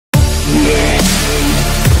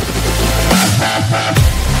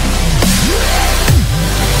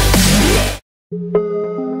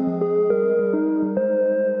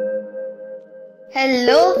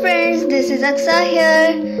guys, Aksa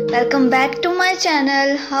here. Welcome back to my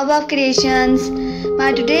channel Hub Creations.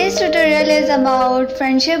 My today's tutorial is about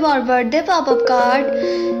friendship or birthday pop-up card.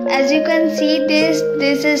 As you can see,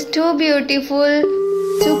 this is too beautiful,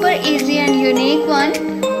 super easy and unique one.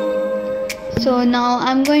 So now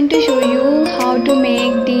I'm going to show you how to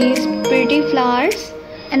make these pretty flowers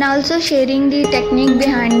and also sharing the technique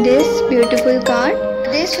behind this beautiful card.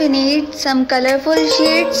 For this we need some colorful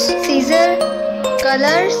sheets, scissor,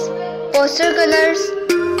 colors, poster colors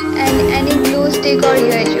and any glue stick or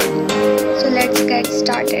UHU. So let's get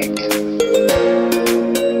started.